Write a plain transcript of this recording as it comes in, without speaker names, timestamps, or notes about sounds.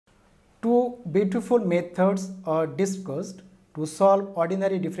beautiful methods are discussed to solve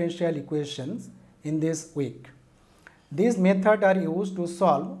ordinary differential equations in this week. These methods are used to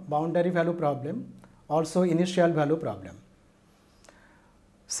solve boundary value problem, also initial value problem.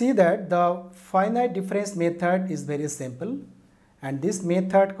 See that the finite difference method is very simple, and this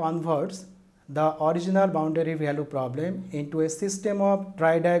method converts the original boundary value problem into a system of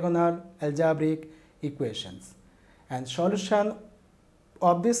tridiagonal algebraic equations, and solution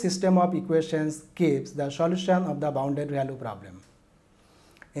of this system of equations gives the solution of the boundary value problem.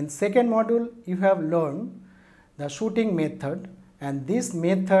 In second module, you have learned the shooting method, and this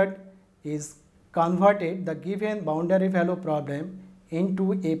method is converted the given boundary value problem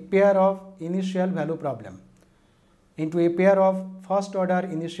into a pair of initial value problem, into a pair of first order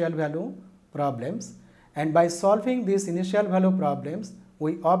initial value problems, and by solving these initial value problems,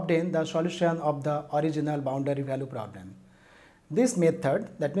 we obtain the solution of the original boundary value problem. This method,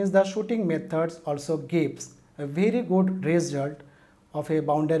 that means the shooting methods, also gives a very good result of a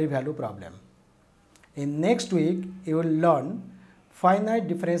boundary value problem. In next week, you will learn finite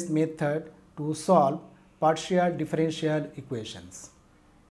difference method to solve partial differential equations.